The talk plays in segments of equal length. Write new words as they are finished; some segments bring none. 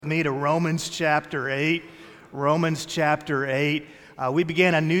Me to Romans chapter 8. Romans chapter 8. We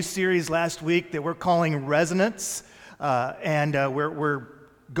began a new series last week that we're calling Resonance, and we're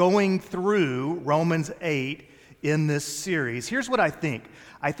going through Romans 8 in this series. Here's what I think.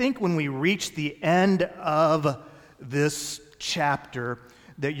 I think when we reach the end of this chapter,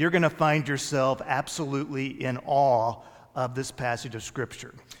 that you're going to find yourself absolutely in awe of this passage of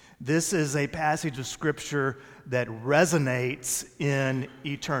Scripture. This is a passage of Scripture that resonates in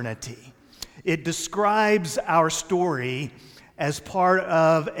eternity. It describes our story as part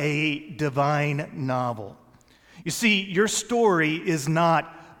of a divine novel. You see, your story is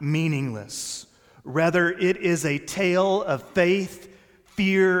not meaningless. Rather, it is a tale of faith,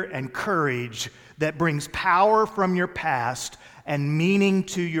 fear, and courage that brings power from your past and meaning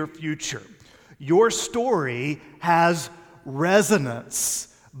to your future. Your story has resonance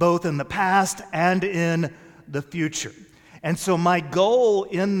both in the past and in the future. And so my goal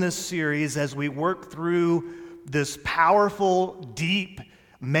in this series as we work through this powerful, deep,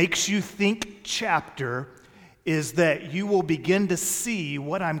 makes you think chapter is that you will begin to see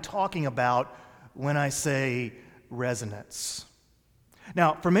what I'm talking about when I say resonance.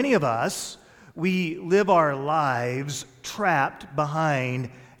 Now, for many of us, we live our lives trapped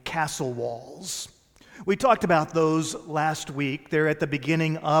behind castle walls. We talked about those last week. They're at the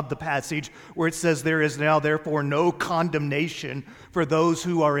beginning of the passage where it says, "There is now therefore no condemnation for those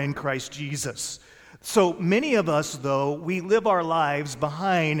who are in Christ Jesus." So many of us, though, we live our lives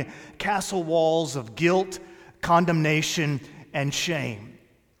behind castle walls of guilt, condemnation, and shame.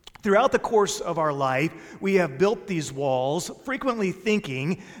 Throughout the course of our life, we have built these walls, frequently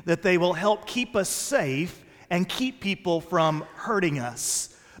thinking that they will help keep us safe and keep people from hurting us.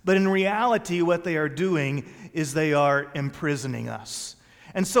 But in reality, what they are doing is they are imprisoning us.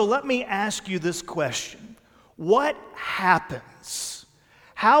 And so let me ask you this question. What happens?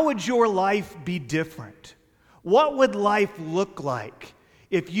 How would your life be different? What would life look like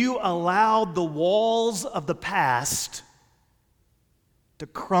if you allowed the walls of the past to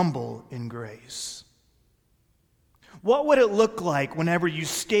crumble in grace? What would it look like whenever you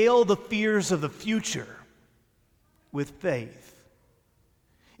scale the fears of the future with faith?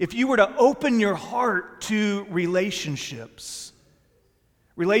 If you were to open your heart to relationships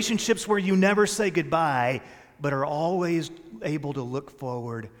where you never say goodbye, but are always able to look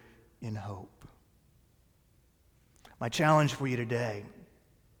forward in hope. My challenge for you today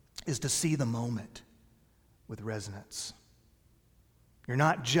is to see the moment with resonance. You're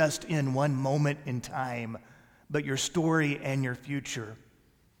not just in one moment in time, but your story and your future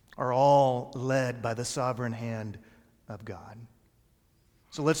are all led by the sovereign hand of God.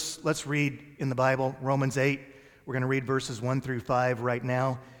 So let's read in the Bible, Romans 8. We're going to read verses 1 through 5 right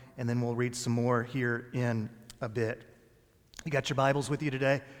now, and then we'll read some more here in a bit. You got your Bibles with you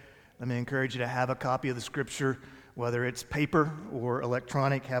today? Let me encourage you to have a copy of the Scripture, whether it's paper or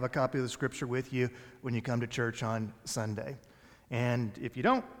electronic. Have a copy of the Scripture with you when you come to church on Sunday. And if you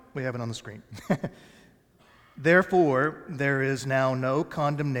don't, we have it on the screen. Therefore, there is now no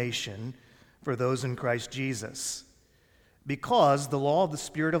condemnation for those in Christ Jesus, because the law of the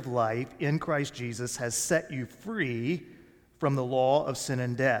Spirit of life in Christ Jesus has set you free from the law of sin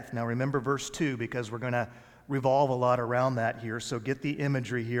and death. Now remember verse 2, because we're going to revolve a lot around that here, so get the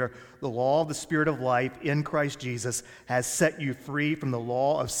imagery here. The law of the Spirit of life in Christ Jesus has set you free from the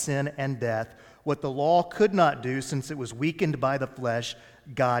law of sin and death. What the law could not do, since it was weakened by the flesh,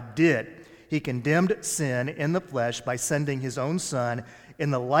 God did. He condemned sin in the flesh by sending his own Son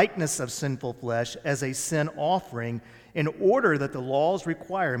in the likeness of sinful flesh as a sin offering, in order that the law's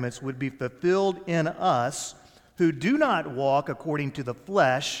requirements would be fulfilled in us who do not walk according to the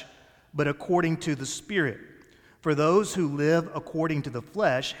flesh, but according to the Spirit. For those who live according to the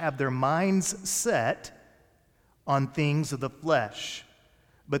flesh have their minds set on things of the flesh,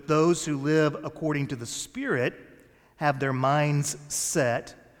 but those who live according to the Spirit have their minds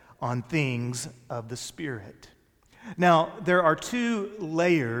set on things of the Spirit. Now, there are two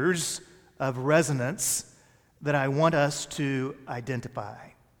layers of resonance that I want us to identify.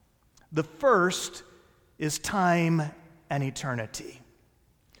 The first is time and eternity.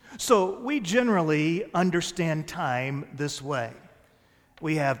 So we generally understand time this way.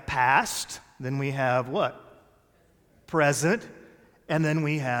 We have past, then we have what? Present, and then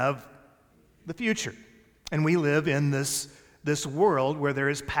we have the future. And we live in this world where there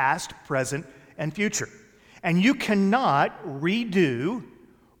is past, present, and future. And you cannot redo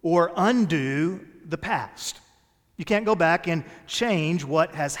or undo the past. You can't go back and change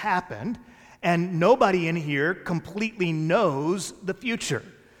what has happened, and nobody in here completely knows the future.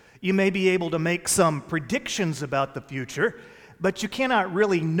 You may be able to make some predictions about the future, but you cannot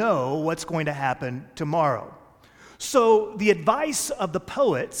really know what's going to happen tomorrow. So the advice of the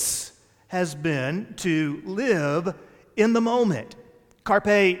poets has been to live in the moment.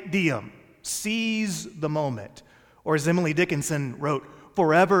 Carpe diem, seize the moment. Or as Emily Dickinson wrote,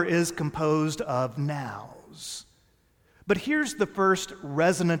 forever is composed of nows. But here's the first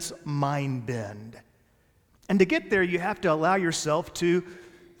resonance mind bend. And to get there, you have to allow yourself to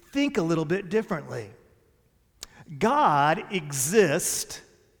think a little bit differently. God exists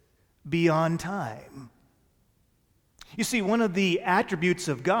beyond time. You see, one of the attributes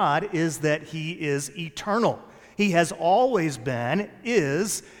of God is that he is eternal. He has always been,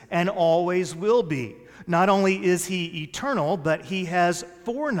 is, and always will be. Not only is he eternal, but he has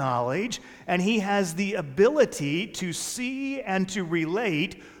foreknowledge, and he has the ability to see and to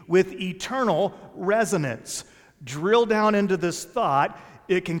relate with eternal resonance. Drill down into this thought,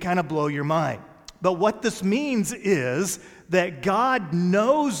 it can kind of blow your mind. But what this means is that God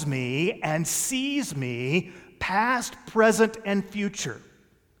knows me and sees me past, present, and future.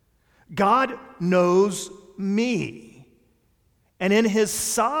 God knows me. And in his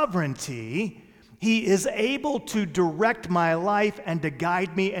sovereignty, he is able to direct my life and to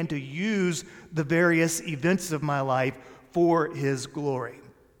guide me and to use the various events of my life for his glory.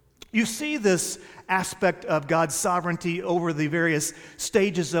 You see this aspect of God's sovereignty over the various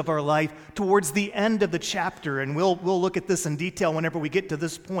stages of our life towards the end of the chapter, and we'll look at this in detail whenever we get to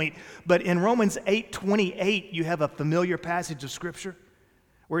this point. But in Romans 8:28, you have a familiar passage of Scripture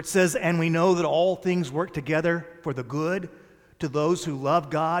where it says, "And we know that all things work together for the good to those who love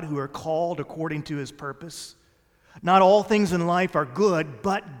God, who are called according to his purpose." Not all things in life are good,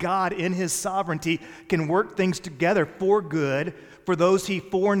 but God in his sovereignty can work things together for good. For those he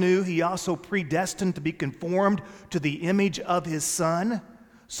foreknew, he also predestined to be conformed to the image of his Son,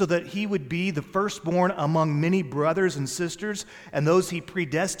 so that he would be the firstborn among many brothers and sisters. And those he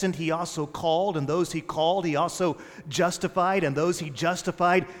predestined, he also called. And those he called, he also justified. And those he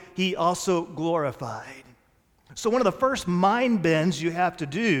justified, he also glorified. So one of the first mind bends you have to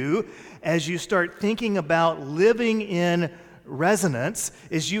do as you start thinking about living in resonance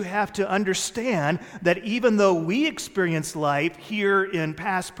is you have to understand that even though we experience life here in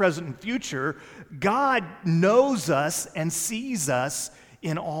past, present, and future, God knows us and sees us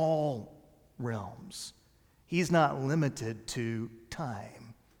in all realms. He's not limited to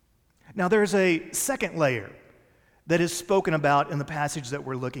time. Now, there's a second layer that is spoken about in the passage that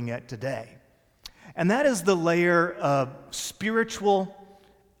we're looking at today. And that is the layer of spiritual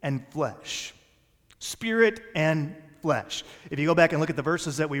and flesh. Spirit and flesh. If you go back and look at the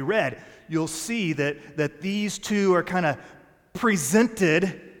verses that we read, you'll see that these two are kind of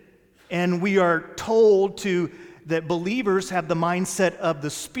presented, and we are told that believers have the mindset of the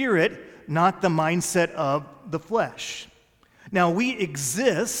Spirit, not the mindset of the flesh. Now, we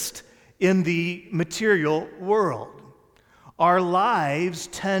exist in the material world. Our lives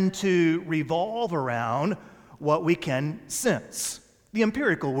tend to revolve around what we can sense. The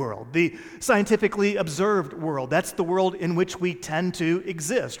empirical world, the scientifically observed world. That's the world in which we tend to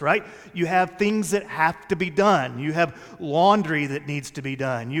exist, right? You have things that have to be done. You have laundry that needs to be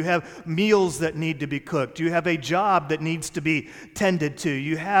done. You have meals that need to be cooked. You have a job that needs to be tended to.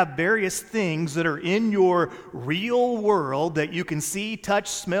 You have various things that are in your real world that you can see, touch,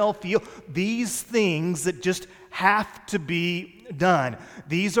 smell, feel. These things that just have to be done.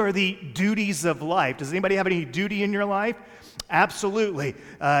 These are the duties of life. Does anybody have any duty in your life? Absolutely.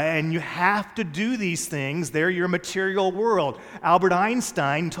 And you have to do these things. They're your material world. Albert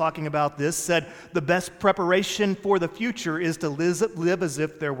Einstein, talking about this, said the best preparation for the future is to live as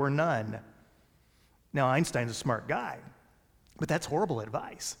if there were none. Now, Einstein's a smart guy, but that's horrible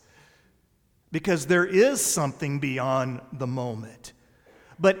advice because there is something beyond the moment.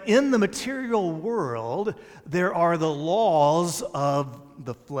 But in the material world, there are the laws of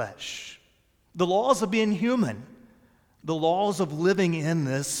the flesh, the laws of being human, the laws of living in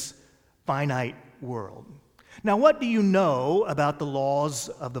this finite world. Now, what do you know about the laws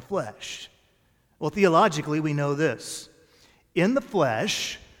of the flesh? Well, theologically, we know this. In the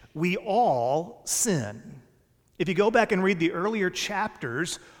flesh, we all sin. If you go back and read the earlier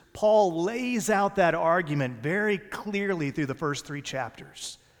chapters, Paul lays out that argument very clearly through the first 3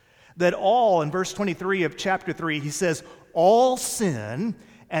 chapters. That all, in verse 23 of chapter 3, he says, all sin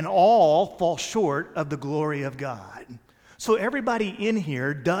and all fall short of the glory of God. So everybody in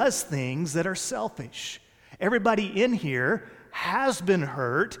here does things that are selfish. Everybody in here has been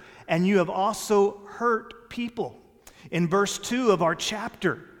hurt, and you have also hurt people. In verse 2 of our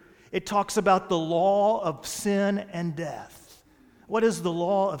chapter, it talks about the law of sin and death. What is the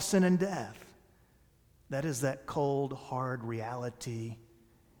law of sin and death? That is that cold, hard reality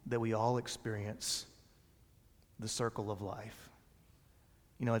that we all experience, the circle of life.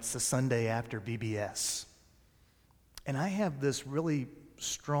 You know, it's the Sunday after VBS. And I have this really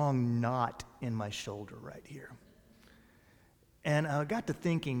strong knot in my shoulder right here. And I got to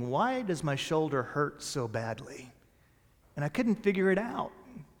thinking, why does my shoulder hurt so badly? And I couldn't figure it out.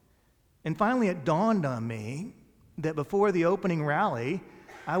 And finally it dawned on me that before the opening rally,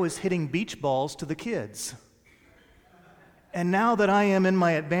 I was hitting beach balls to the kids. And now that I am in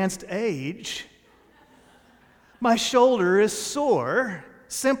my advanced age, my shoulder is sore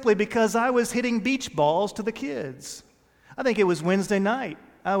simply because I was hitting beach balls to the kids. I think it was Wednesday night.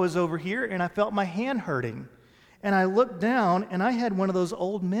 I was over here and I felt my hand hurting. And I looked down and I had one of those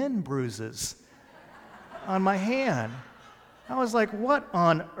old men bruises on my hand. I was like, what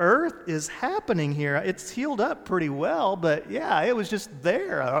on earth is happening here? It's healed up pretty well, but yeah, it was just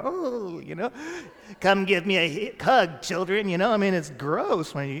there. Oh, you know, come give me a hug, children. You know, I mean, it's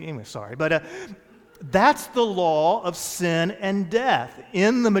gross when you, anyway, sorry. But that's the law of sin and death.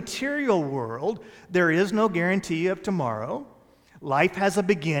 In the material world, there is no guarantee of tomorrow. Life has a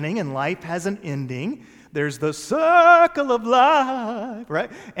beginning and life has an ending. There's the circle of life,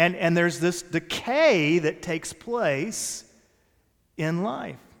 right? And there's this decay that takes place in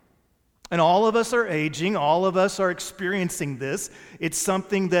life. And all of us are aging. All of us are experiencing this. It's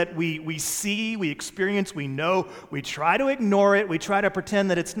something that we see, we experience, we know. We try to ignore it. We try to pretend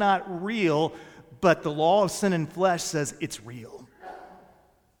that it's not real. But the law of sin and flesh says it's real.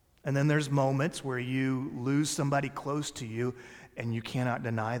 And then there's moments where you lose somebody close to you and you cannot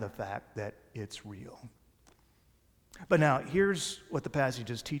deny the fact that it's real. But now, here's what the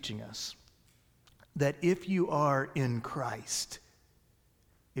passage is teaching us. That if you are in Christ,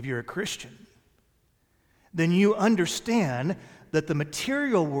 if you're a Christian, then you understand that the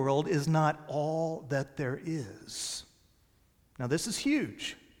material world is not all that there is. Now, this is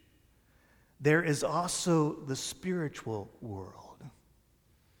huge. There is also the spiritual world.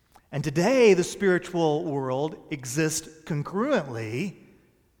 And today, the spiritual world exists congruently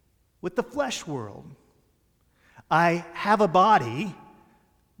with the flesh world. I have a body,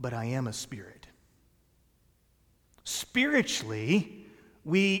 but I am a spirit. Spiritually,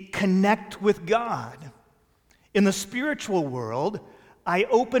 we connect with God. In the spiritual world, I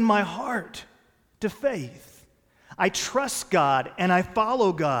open my heart to faith. I trust God and I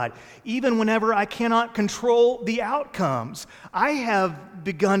follow God, even whenever I cannot control the outcomes. I have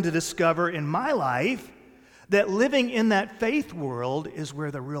begun to discover in my life that living in that faith world is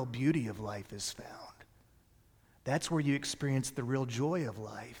where the real beauty of life is found. That's where you experience the real joy of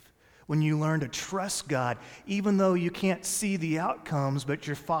life. When you learn to trust God, even though you can't see the outcomes, but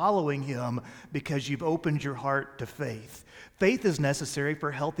you're following Him because you've opened your heart to faith. Faith is necessary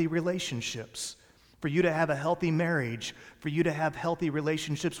for healthy relationships, for you to have a healthy marriage, for you to have healthy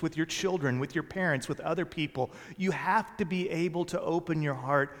relationships with your children, with your parents, with other people. You have to be able to open your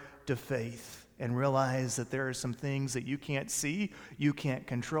heart to faith and realize that there are some things that you can't see, you can't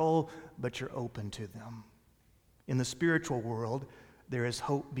control, but you're open to them. In the spiritual world, there is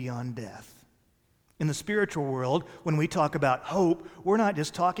hope beyond death. In the spiritual world, when we talk about hope, we're not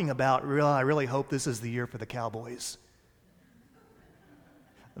just talking about, I really hope this is the year for the Cowboys.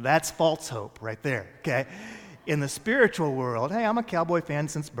 That's false hope right there, okay? In the spiritual world, hey, I'm a Cowboy fan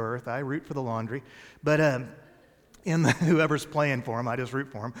since birth. I root for the Laundry. But whoever's playing for them, I just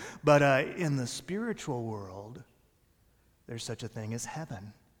root for them. But in the spiritual world, there's such a thing as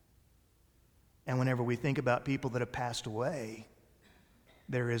heaven. And whenever we think about people that have passed away,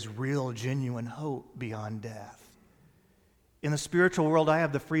 there is real, genuine hope beyond death. In the spiritual world, I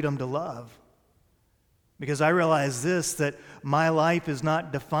have the freedom to love. Because I realize this, that my life is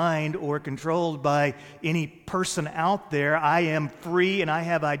not defined or controlled by any person out there. I am free and I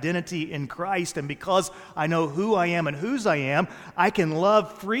have identity in Christ. And because I know who I am and whose I am, I can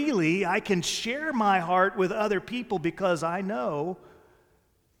love freely. I can share my heart with other people because I know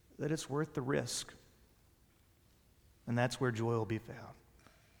that it's worth the risk. And that's where joy will be found.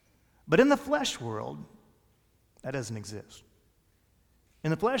 But in the flesh world, that doesn't exist.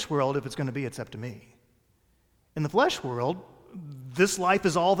 In the flesh world, if it's going to be, it's up to me. In the flesh world, this life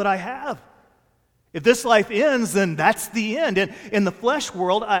is all that I have. If this life ends, then that's the end. And in the flesh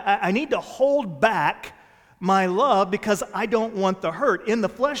world, I need to hold back my love because I don't want the hurt. In the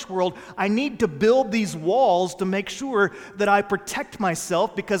flesh world, I need to build these walls to make sure that I protect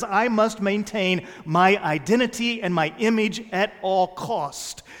myself because I must maintain my identity and my image at all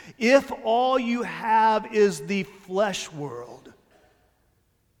cost. If all you have is the flesh world,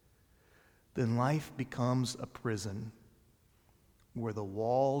 then life becomes a prison where the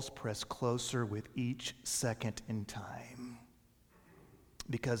walls press closer with each second in time.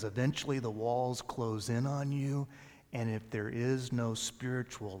 Because eventually the walls close in on you, and if there is no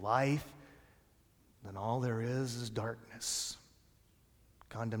spiritual life, then all there is darkness,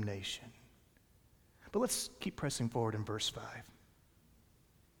 condemnation. But let's keep pressing forward in verse 5.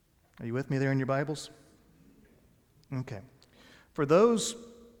 Are you with me there in your Bibles? Okay. For those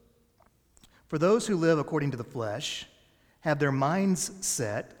who live according to the flesh have their minds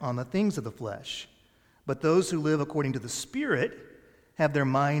set on the things of the flesh, but those who live according to the Spirit have their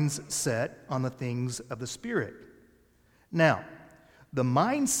minds set on the things of the Spirit. Now, the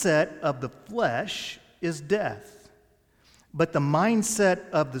mindset of the flesh is death, but the mindset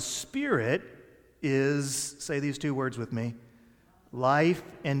of the Spirit is, say these two words with me, life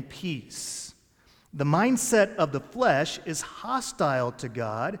and peace. The mindset of the flesh is hostile to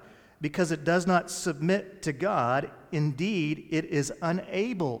God because it does not submit to God. Indeed, it is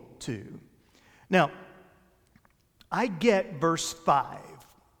unable to. Now, I get verse 5.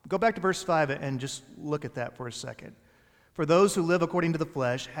 Go back to verse 5 and just look at that for a second. For those who live according to the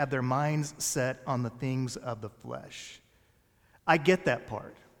flesh have their minds set on the things of the flesh. I get that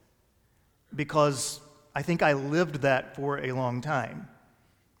part because I think I lived that for a long time.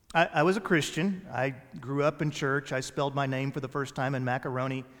 I was a Christian. I grew up in church. I spelled my name for the first time in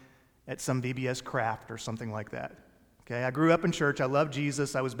macaroni at some VBS Craft or something like that. Okay, I grew up in church. I loved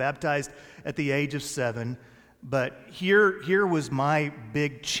Jesus. I was baptized at the age of 7. But here was my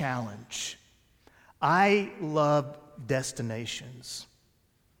big challenge. I love destinations.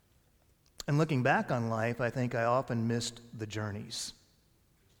 And looking back on life, I think I often missed the journeys.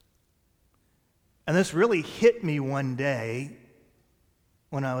 And this really hit me one day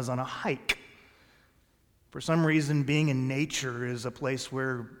when I was on a hike. For some reason, being in nature is a place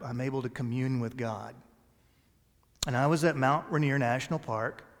where I'm able to commune with God. And I was at Mount Rainier National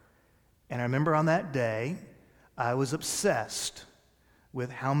Park, and I remember on that day, I was obsessed with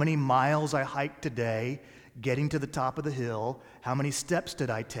how many miles I hiked today, getting to the top of the hill, how many steps did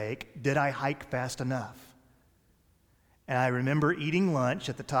I take, did I hike fast enough? And I remember eating lunch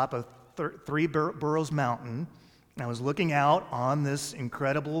at the top of Three Burrows Mountain, and I was looking out on this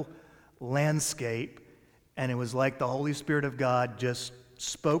incredible landscape, and it was like the Holy Spirit of God just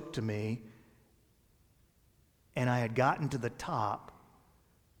spoke to me, and I had gotten to the top,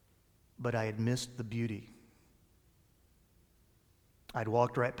 but I had missed the beauty. I'd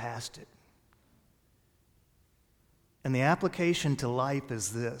walked right past it. And the application to life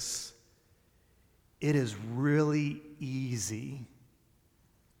is this. It is really easy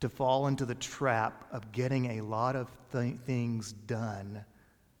to fall into the trap of getting a lot of things done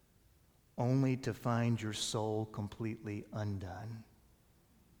only to find your soul completely undone.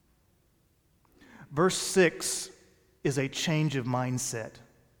 Verse 6 is a change of mindset.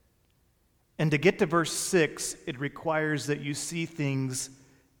 And to get to verse 6, it requires that you see things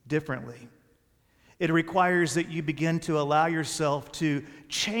differently. It requires that you begin to allow yourself to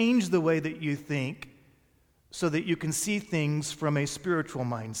change the way that you think so that you can see things from a spiritual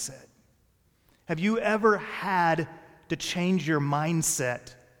mindset. Have you ever had to change your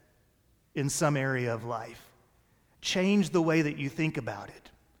mindset in some area of life? Change the way that you think about it.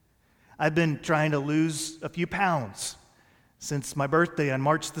 I've been trying to lose a few pounds since my birthday on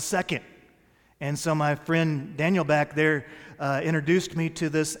March the 2nd. And so my friend Daniel back there introduced me to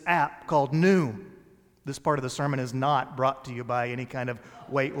this app called Noom. This part of the sermon is not brought to you by any kind of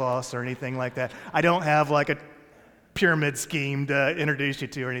weight loss or anything like that. I don't have like a pyramid scheme to introduce you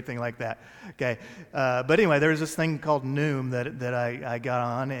to or anything like that. Okay, but anyway, there's this thing called Noom that I got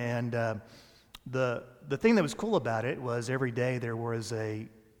on, and the thing that was cool about it was every day there was a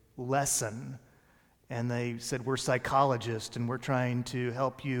lesson, and they said, we're psychologists and we're trying to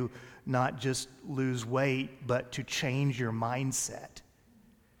help you not just lose weight, but to change your mindset.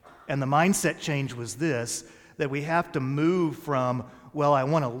 And the mindset change was this, that we have to move from, well, I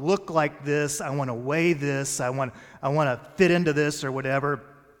want to look like this, I want to weigh this, I want to fit into this or whatever,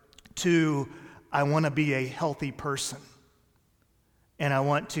 to I want to be a healthy person. And I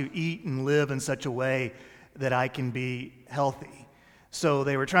want to eat and live in such a way that I can be healthy. So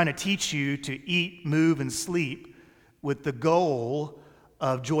they were trying to teach you to eat, move, and sleep with the goal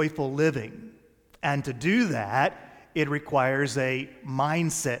of joyful living. And to do that, it requires a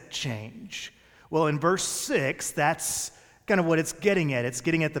mindset change. Well, in verse 6, that's kind of what it's getting at. It's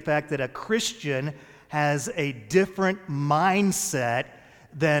getting at the fact that a Christian has a different mindset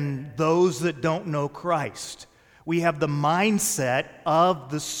than those that don't know Christ. We have the mindset of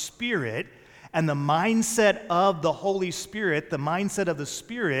the Spirit, and the mindset of the Holy Spirit, the mindset of the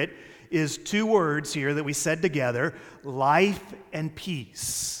Spirit, is two words here that we said together, life and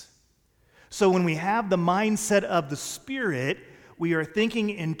peace. So when we have the mindset of the Spirit, we are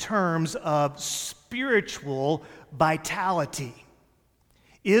thinking in terms of spiritual vitality.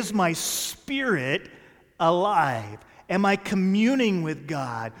 Is my spirit alive? Am I communing with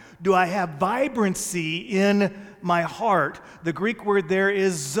God? Do I have vibrancy in my heart? The Greek word there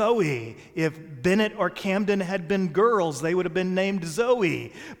is Zoe. If Bennett or Camden had been girls, they would have been named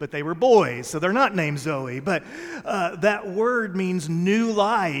Zoe, but they were boys, so they're not named Zoe. But that word means new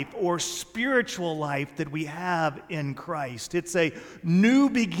life or spiritual life that we have in Christ. It's a new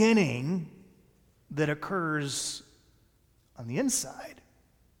beginning that occurs on the inside.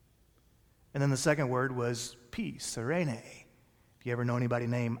 And then the second word was peace, Irene. If you ever know anybody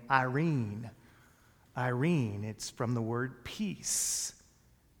named Irene, it's from the word peace.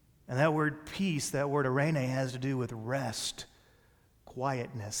 And that word peace, that word Irene, has to do with rest,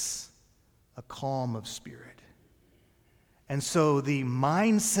 quietness, a calm of spirit. And so the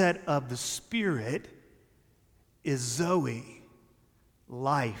mindset of the Spirit is Zoe,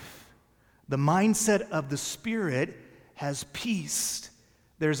 life. The mindset of the Spirit has peace.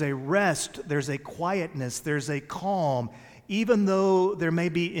 There's a rest, there's a quietness, there's a calm. Even though there may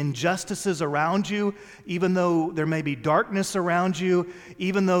be injustices around you, even though there may be darkness around you,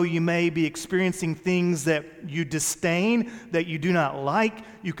 even though you may be experiencing things that you disdain, that you do not like,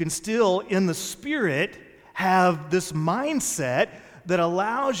 you can still, in the Spirit, have this mindset that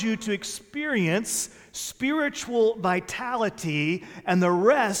allows you to experience spiritual vitality and the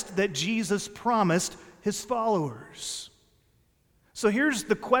rest that Jesus promised his followers. So here's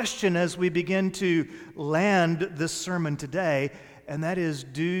the question as we begin to land this sermon today, and that is,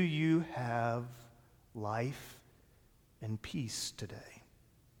 do you have life and peace today?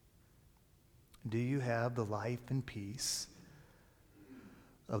 Do you have the life and peace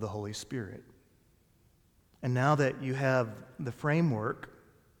of the Holy Spirit? And now that you have the framework,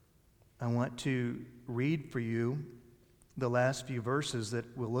 I want to read for you the last few verses that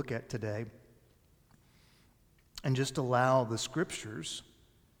we'll look at today. And just allow the Scriptures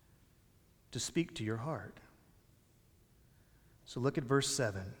to speak to your heart. So look at verse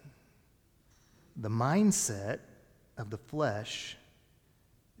 7. The mindset of the flesh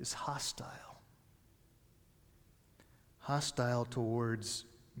is hostile. Hostile towards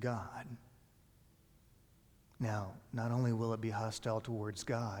God. Now, not only will it be hostile towards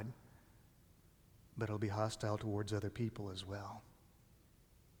God, but it'll be hostile towards other people as well.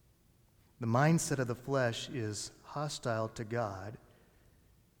 The mindset of the flesh is hostile to God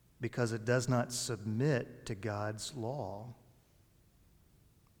because it does not submit to God's law.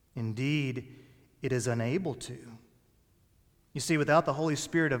 Indeed, it is unable to. You see, without the Holy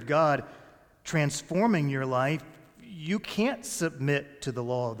Spirit of God transforming your life, you can't submit to the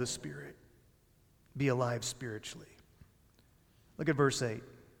law of the Spirit. Be alive spiritually. Look at verse 8.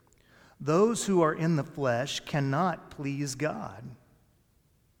 Those who are in the flesh cannot please God.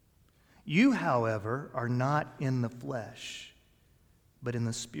 You, however, are not in the flesh, but in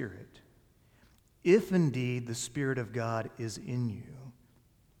the Spirit, if indeed the Spirit of God is in you.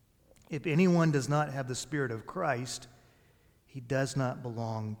 If anyone does not have the Spirit of Christ, he does not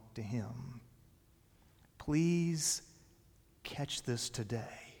belong to him. Please catch this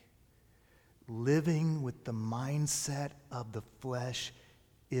today. Living with the mindset of the flesh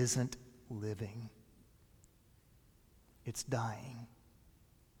isn't living. It's dying.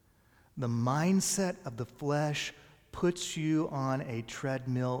 The mindset of the flesh puts you on a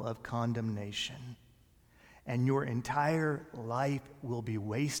treadmill of condemnation, and your entire life will be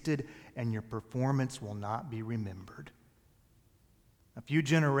wasted, and your performance will not be remembered. A few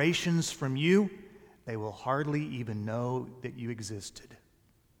generations from you, they will hardly even know that you existed.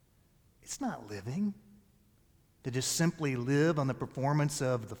 It's not living to just simply live on the performance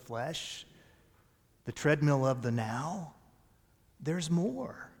of the flesh, the treadmill of the now. There's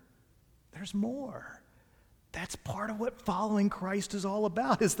more. There's more. That's part of what following Christ is all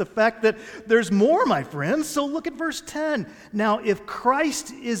about, is the fact that there's more, my friends. So look at verse 10. Now, if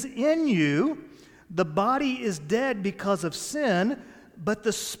Christ is in you, the body is dead because of sin, but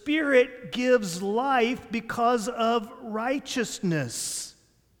the Spirit gives life because of righteousness.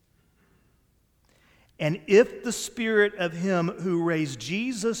 And if the Spirit of him who raised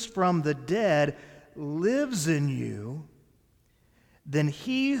Jesus from the dead lives in you, then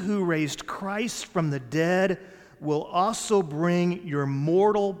he who raised Christ from the dead will also bring your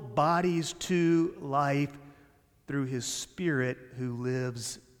mortal bodies to life through his Spirit who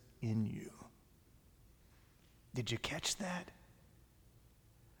lives in you. Did you catch that?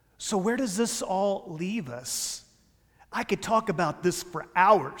 So where does this all leave us? I could talk about this for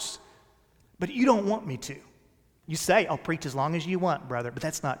hours. But you don't want me to. You say, I'll preach as long as you want, brother, but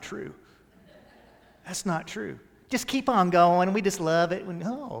that's not true. That's not true. Just keep on going. We just love it.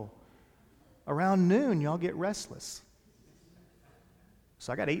 No. Around noon, y'all get restless.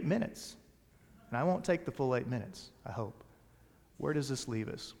 So I got 8 minutes. And I won't take the full 8 minutes, I hope. Where does this leave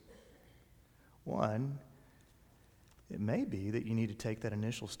us? One, it may be that you need to take that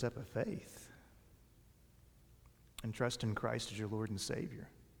initial step of faith and trust in Christ as your Lord and Savior.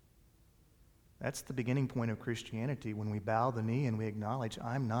 That's the beginning point of Christianity, when we bow the knee and we acknowledge,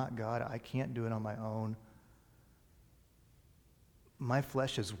 I'm not God, I can't do it on my own. My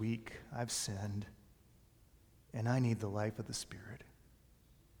flesh is weak, I've sinned, and I need the life of the Spirit.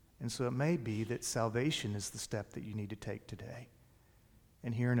 And so it may be that salvation is the step that you need to take today.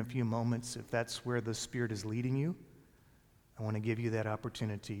 And here in a few moments, if that's where the Spirit is leading you, I want to give you that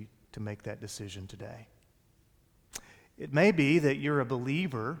opportunity to make that decision today. It may be that you're a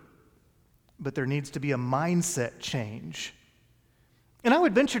believer, but there needs to be a mindset change. And I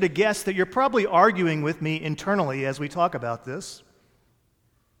would venture to guess that you're probably arguing with me internally as we talk about this.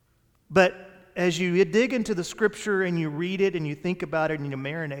 But as you dig into the Scripture and you read it and you think about it and you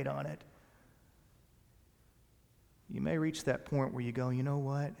marinate on it, you may reach that point where you go, you know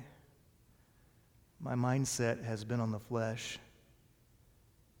what? My mindset has been on the flesh,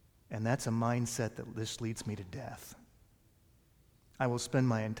 and that's a mindset that just leads me to death. I will spend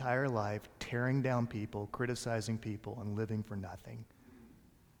my entire life tearing down people, criticizing people, and living for nothing.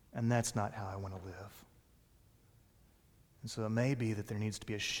 And that's not how I want to live. And so it may be that there needs to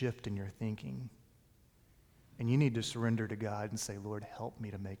be a shift in your thinking. And you need to surrender to God and say, Lord, help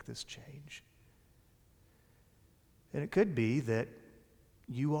me to make this change. And it could be that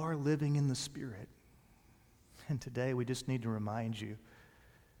you are living in the Spirit. And today we just need to remind you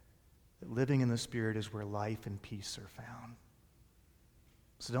that living in the Spirit is where life and peace are found.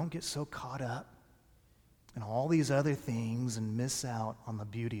 So don't get so caught up in all these other things and miss out on the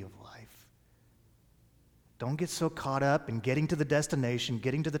beauty of life. Don't get so caught up in getting to the destination,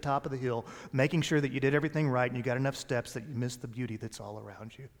 getting to the top of the hill, making sure that you did everything right and you got enough steps that you miss the beauty that's all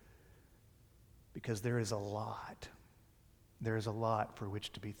around you. Because there is a lot. There is a lot for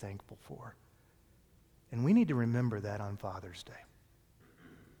which to be thankful for. And we need to remember that on Father's Day.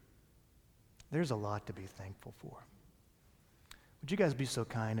 There's a lot to be thankful for. Would you guys be so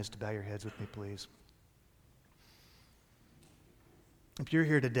kind as to bow your heads with me, please? If you're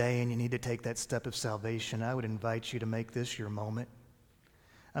here today and you need to take that step of salvation, I would invite you to make this your moment.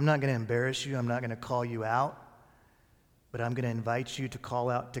 I'm not going to embarrass you. I'm not going to call you out. But I'm going to invite you to call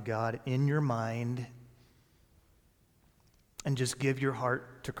out to God in your mind and just give your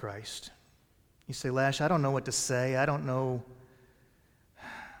heart to Christ. You say, Lash, I don't know what to say. I don't know.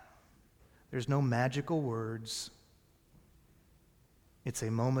 There's no magical words. It's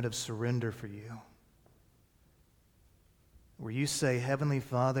a moment of surrender for you, where you say, Heavenly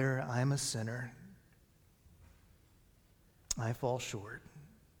Father, I'm a sinner. I fall short.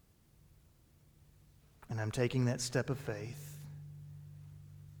 And I'm taking that step of faith,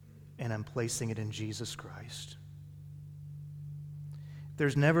 and I'm placing it in Jesus Christ. If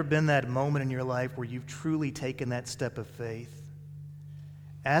there's never been that moment in your life where you've truly taken that step of faith,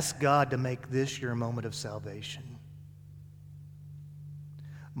 ask God to make this your moment of salvation.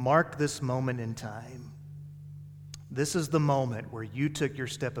 Mark this moment in time. This is the moment where you took your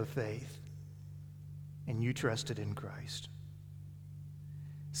step of faith and you trusted in Christ.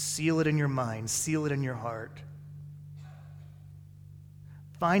 Seal it in your mind. Seal it in your heart.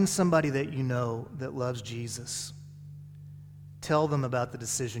 Find somebody that you know that loves Jesus. Tell them about the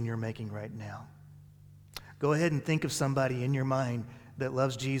decision you're making right now. Go ahead and think of somebody in your mind that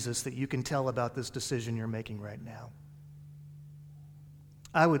loves Jesus that you can tell about this decision you're making right now.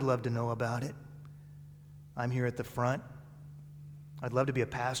 I would love to know about it. I'm here at the front. I'd love to be a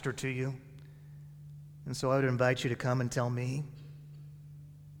pastor to you. And so I would invite you to come and tell me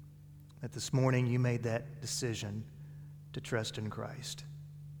that this morning you made that decision to trust in Christ.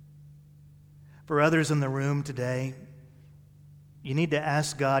 For others in the room today, you need to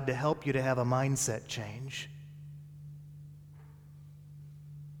ask God to help you to have a mindset change.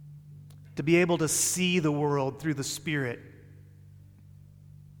 To be able to see the world through the Spirit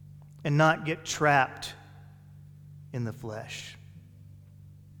and not get trapped in the flesh.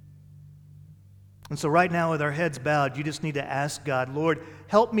 And so right now, with our heads bowed, you just need to ask God, Lord,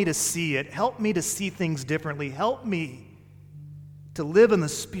 help me to see it. Help me to see things differently. Help me to live in the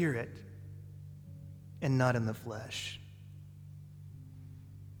Spirit and not in the flesh.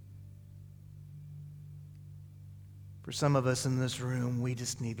 For some of us in this room, we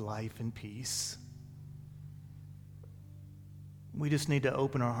just need life and peace. We just need to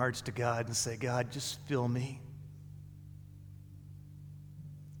open our hearts to God and say, God, just fill me.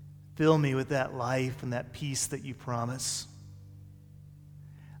 Fill me with that life and that peace that you promise.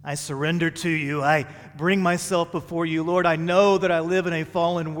 I surrender to you. I bring myself before you. Lord, I know that I live in a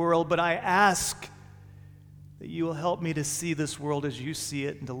fallen world, but I ask that you will help me to see this world as you see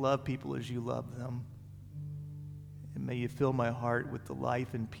it and to love people as you love them. And may you fill my heart with the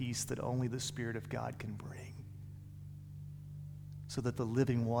life and peace that only the Spirit of God can bring, so that the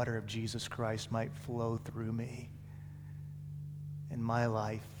living water of Jesus Christ might flow through me and my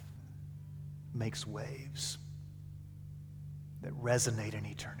life makes waves that resonate in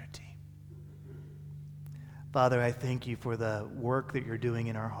eternity. Father, I thank you for the work that you're doing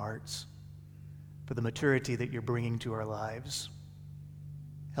in our hearts, for the maturity that you're bringing to our lives.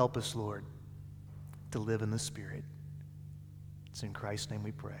 Help us, Lord, to live in the Spirit. It's in Christ's name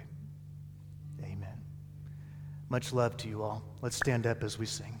we pray. Amen. Much love to you all. Let's stand up as we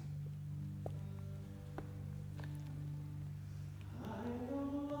sing.